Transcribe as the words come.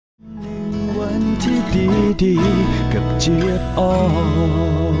วันที่ดีๆกับเจี๊ยบอ่อ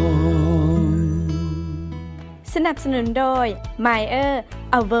นสนับสนุนโดย Meyer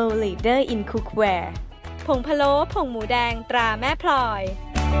A World Leader in Cookware ผงพะโล้ผงหมูแดงตราแม่พลอย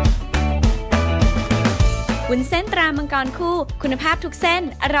วุ้นเส้นตรามังกรคู่คุณภาพทุกเส้น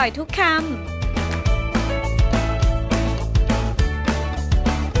อร่อยทุกคำ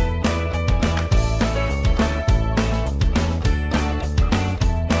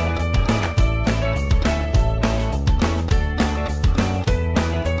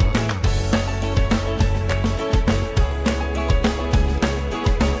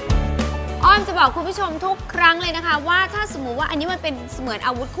บอกคุณผู้ชมทุกครั้งเลยนะคะว่าถ้าสมมุติว่าอันนี้มันเป็นเสมือนอ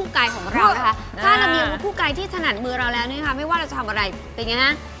าวุธคู่กายของเรานะคะถ้าเรามีอาวุธคู่กายที่ถนัดมือเราแล้วนี่ค่ะไม่ว่าเราจะทำอะไรเป็นไงฮ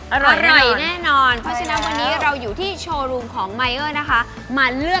ะอร่อยแน่นอนเพราะฉะนั้นวันนี้เราอยู่ที่โชว์รูมของ Meyer นะคะมา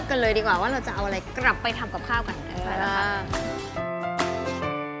เลือกกันเลยดีกว่าว่าเราจะเอาอะไรกลับไปทำกับข้าวกัน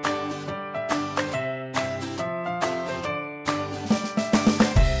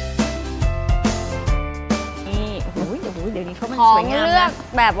เดี๋ยวนี้เขาของเลือก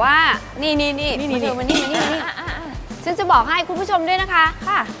แบบว่านี่มานี่ฉันจะบอกให้คุณผู้ชมด้วยนะคะ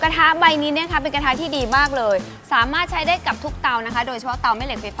กระทะใบนี้เนี่ยค่ะเป็นกระทะที่ดีมากเลยสามารถใช้ได้กับทุกเตานะคะโดยเฉพาะเตาแม่เ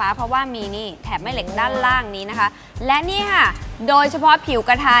หล็กไฟฟ้าเพราะว่ามีนี่แถบแม่เหล็กด้านล่างนี้นะคะและนี่ค่ะโดยเฉพาะผิวก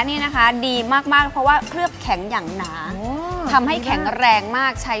ระทะนี่นะคะดีมากๆเพราะว่าเคลือบแข็งอย่างหนาทำให้แข็งแรงมา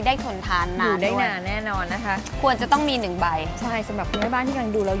กใช้ได้ทนทานนานได้นานแน่นอนนะคะควรจะต้องมี1ใบใช่สำหรับคุณแม่บ้านที่กำลั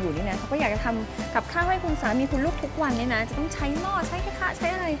งดูเราอยู่นี่นะเขาก็อยากจะทำกับข้าวให้คุณสามีคุณลูกทุกวันเนี่ยนะจะต้องใช้หม้อใช้กระทะใช้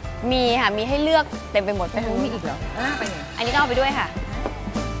อะไรมีค่ะมีให้เลือกเต็มไปหมดมีอีกเหรอไปไหนอันนี้ก็เอาไปด้วยค่ะ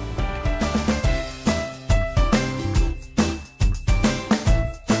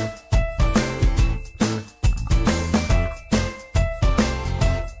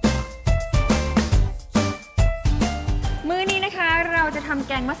เราจะทำแ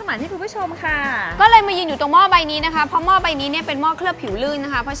กงมัสมั่นให้คุณผู้ชมค่ะก็เลยมายืนอยู่ตรงหม้อใบนี้นะคะเพราะหม้อใบนี้เนี่ยเป็นหม้อเคลือบผิวลื่นน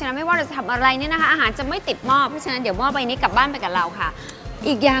ะคะเพราะฉะนั้นไม่ว่าเราจะทำอะไรเนี่ยนะคะอาหารจะไม่ติดหม้อเพราะฉะนั้นเดี๋ยวหม้อใบนี้กลับบ้านไปกับเราค่ะ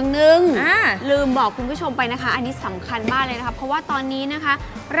อีกอย่างหนึ่งลืมบอกคุณผู้ชมไปนะคะอันนี้สำคัญมากเลยนะคะเพราะว่าตอนนี้นะคะ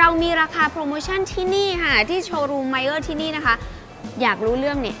เรามีราคาโปรโมชั่นที่นี่ค่ะที่โชว์รูม Meyer ที่นี่นะคะอยากรู้เ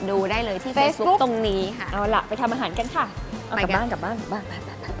รื่องเนี่ยดูได้เลยที่ Facebook ตรงนี้ค่ะเอาล่ะไปทำอาหารกันค่ะไปกลับบ้าน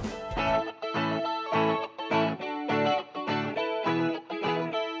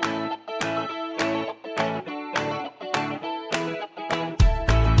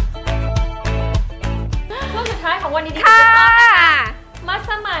ของวันนี้ดีค่ะมัส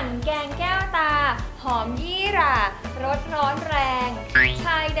มั่นแกงแก้วตาหอมยี่หร่ารสร้อนแรงช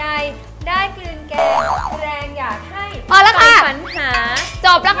ายใดได้กลืนแกงแรงอยากให้พอแล้วค่ะฝันหาจ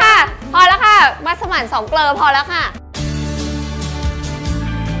บแล้วค่ะพอแล้วค่ะมัสมั่น2 เกลอพอแล้วค่ะ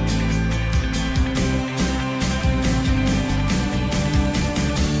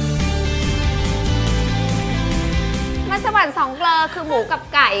มัสมั่น2 เกลอคือหมูกับ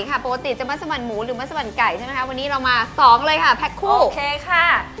ไก่ค่ะปกติจะมัสมั่นหมูหรือมัสมั่นไก่ใช่ไหมคะวันนี้เรามา2เลยค่ะแพ็คคู่โอเคค่ะ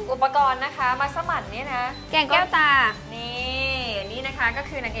อุปกรณ์นะคะมัสมั่นเนี่ยนะแกงแก้วตานี่นะคะก็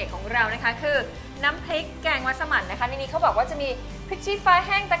คือนางเอกของเรานะคะคือน้ำพริกแกงมัสมั่นนะคะในนี้เขาบอกว่าจะมีพริกชี้ฟ้าแ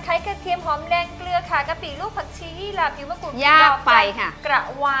ห้งตะไคร้กระเทียมหอมแดงเกลือข่ากะปิลูกผักชียี่หร่าผิวมะกรูดยากไปค่ะกระ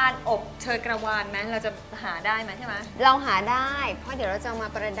วานอบเธอกระวานไหมเราจะหาได้ไหมใช่ไหมเราหาได้เพราะเดี๋ยวเราจะมา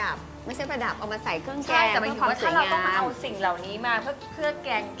ประดับไม่ใช่ประดับเอามาใส่เครื่องแกงแต่หมายถึงว่าถ้าเราต้องเอาสิ่งเหล่านี้มาเพื่อแก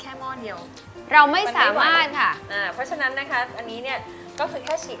งแค่หม้อเดียวเราไม่สามารถค่ะเพราะฉะนั้นนะคะอันนี้เนี่ยก็คือแ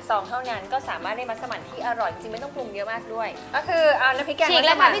ค่ฉีกซองเท่านั้นก็สามารถได้มัสมั่นที่อร่อยจริงไม่ต้องปรุงเยอะมากด้วยก็คือเอาน้ำพริกแกงฉีกเ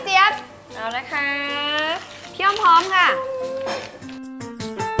ลยค่ะพี่เจี๊ยบเอานะคะพี่อ้อมพร้อมค่ะ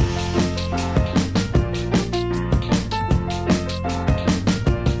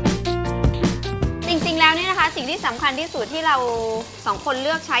จริงๆแล้วนี่นะคะสิ่งที่สำคัญที่สุดที่เรา2 คนเ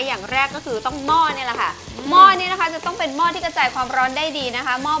ลือกใช้อย่างแรกก็คือต้องหม้อนี่แหละค่ะหม้อนี้นะคะจะต้องเป็นหม้อที่กระจายความร้อนได้ดีนะค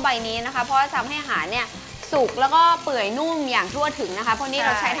ะหม้อใบนี้นะคะเพราะว่าทำให้อาหารเนี่ยสุกแล้วก็เปื่อยนุ่มอย่างทั่วถึงนะคะเพราะนี่เร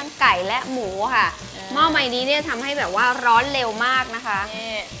าใช้ทั้งไก่และหมูค่ะหม้อใบนี้เนี่ยทำให้แบบว่าร้อนเร็วมากนะคะ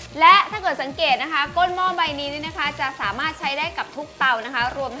และถ้าเกิดสังเกตนะคะก้นหม้อใบนี้นี่นะคะจะสามารถใช้ได้กับทุกเตานะคะ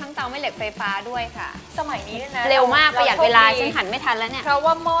รวมทั้งเตาแม่เหล็กไฟฟ้าด้วยค่ะสมัยนี้นะเร็วมากประหยัดเวลาฉันหันไม่ทันแล้วเนี่ยเพราะ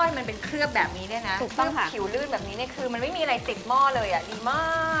ว่าหม้อมันเป็นเคลือบแบบนี้เนี่ยนะถูกต้องค่ะผิวลื่นแบบนี้เนี่ยคือมันไม่มีอะไรติดหม้อเลยอ่ะดีม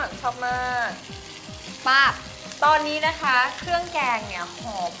ากชอบมากป้าตอนนี้นะคะเครื่องแกงเนี่ยห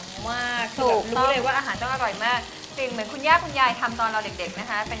อมมากรู้เลยว่าอาหารต้องอร่อยมากกลิ่นเหมือนคุณย่าคุณยายทำตอนเราเด็กๆนะ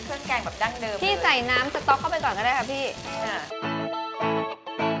คะเป็นเครื่องแกงแบบดั้งเดิมพี่ใส่น้ำสต๊อกเข้าไปก่อนก็ได้ค่ะพี่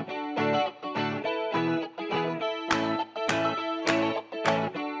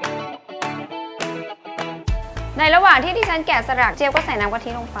ในระหว่างที่ดิฉันแกะสลักเจี๊ยบก็ใส่น้ำกะทิ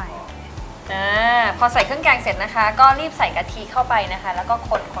ลงไปพอใส่เครื่องแกงเสร็จนะคะก็รีบใส่กะทิเข้าไปนะคะแล้วก็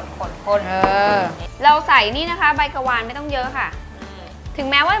คน คนเราใส่นี่นะคะใบกะวานไม่ต้องเยอะค่ะถึง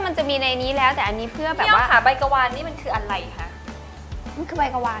แม้ว่ามันจะมีในนี้แล้วแต่อันนี้เพื่อแบบว่าใบกะวานนี่มันคืออะไรคะมันคือใบ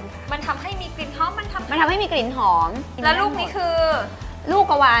กะวานค่ะมันทำให้มีกลิ่นหอมมันทำให้มีกลิ่นหอมแล้วลูกนี้คือลูก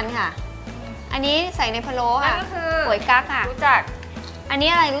กะวานค่ะอันนี้ใส่ในพะโล้ค่ะก็คือหวยกั๊กค่ะรู้จักอันนี้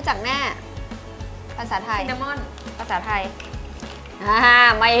อะไรรู้จักแน่ภาษาไทยซินนามอนภาษาไทย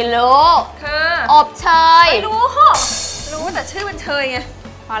ไม่รู้คืออบเชยไม่รู้แต่ชื่อมันเชยไง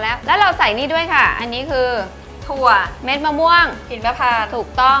พอแล้วเราใส่นี่ด้วยค่ะอันนี้คือถั่วเม็ดมะม่วงหินมะพร้าวถูก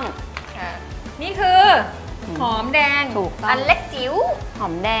ต้องนี่คือหอมแดงถูกต้องอันเล็กจิ๋วหอ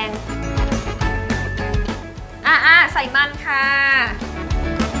มแดงใส่มันค่ะ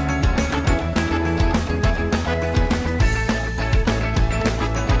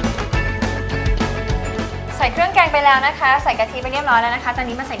ใส่เครื่องแกงไปแล้วนะคะใส่กะทิไปเรียบร้อยแล้วนะคะตอน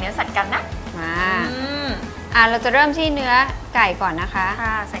นี้มาใส่เนื้อสัตว์กันนะเราจะเริ่มที่เนื้อไก่ก่อนนะคะ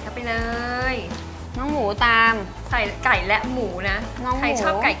ค่ะใส่เข้าไปเลยน้องหมูตามใส่ไก่และหมูนะใครช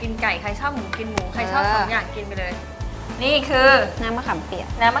อบไก่กินไก่ใครชอบหมูกินหมูใครชอบสองอย่างกินไปเลยนี่คือน้ำมะขามเปี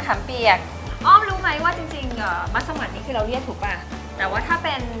ยกอ้อมรู้ไหมว่าจริงๆมัสมั่นนี่คือเราเรียกถูกป่ะแต่ว่าถ้าเ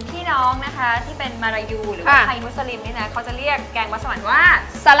ป็นพี่น้องนะคะที่เป็นมาลายูหรือว่าไทยมุสลิมนี่นะเขาจะเรียกแกงมัสมั่นว่า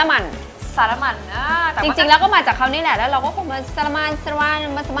ซาลามันจริงๆแล้วก็มาจากเขานี่แหละแล้วเราก็คงมาซาลามัน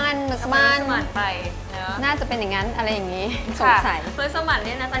มัสมั่นไปน่าจะเป็นอย่างนั้นอะไรอย่างนี้สงสัยมัสมั่นเ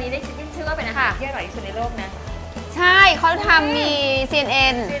นี่ยนะตอนนี้ได้ชื่อว่าเป็นอาหารที่อร่อยที่สุดในโลกนะใช่เขาทำมี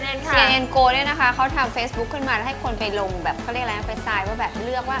CNN Go เนี่ยนะคะเขาทำ Facebook ขึ้นมาแล้วให้คนไปลงแบบเขาเรียกอะไรไปทรายว่าแบบเ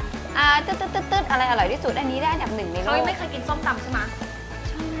ลือกว่าตึ๊ดอะไรอร่อยที่สุดอันนี้ได้อันดับ 1ในโลกเขาไม่เคยกินส้มตำใช่ไหม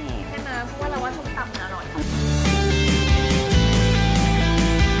ใช่ไหมเพราะว่าเราว่าส้มตำอร่อย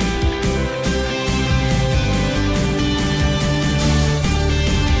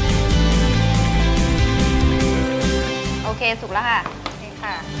โอเคสุกแล้วค่ะนี่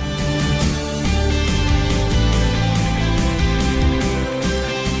ค่ะ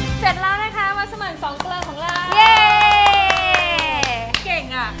เสร็จแล้วนะคะมัสมั่น2 เกลอของเราเย้เก่ง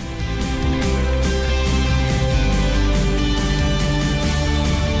อ่ะ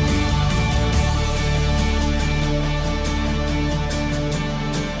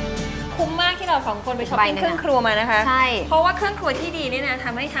คุ้มมากที่เรา2 คนไปช้อปปิ้งเครื่องครัวมานะคะใช่เพราะว่าเครื่องครัวที่ดีนี่นะท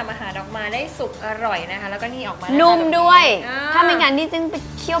ำให้ทำอาหารออกมาได้สุกอร่อยนะคะแล้วก็นี่ออกมานุ่มด้วยถ้าไม่งั้นนี่ต้องไป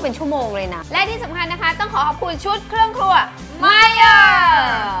เคี่ยวเป็นชั่วโมงเลยนะและที่สำคัญนะคะต้องขอบคุณชุดเครื่องครัวมาเยอ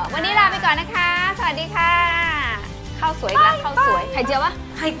วันนี้ลาไปก่อนนะคะสวัสดีค่ะข้าวสวยแล้วข้าวสวยไข่เจียววะ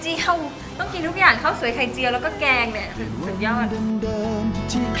ไข่เจียวต้องกินทุกอย่างข้าวสวยไข่เจียวแล้วก็แกงเนี่ยสุดยอด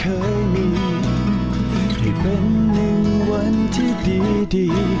ที่เคยมีให้เป็น1 วันที่ดี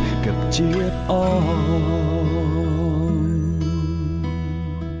ๆกับเจี๊ยบอ่อน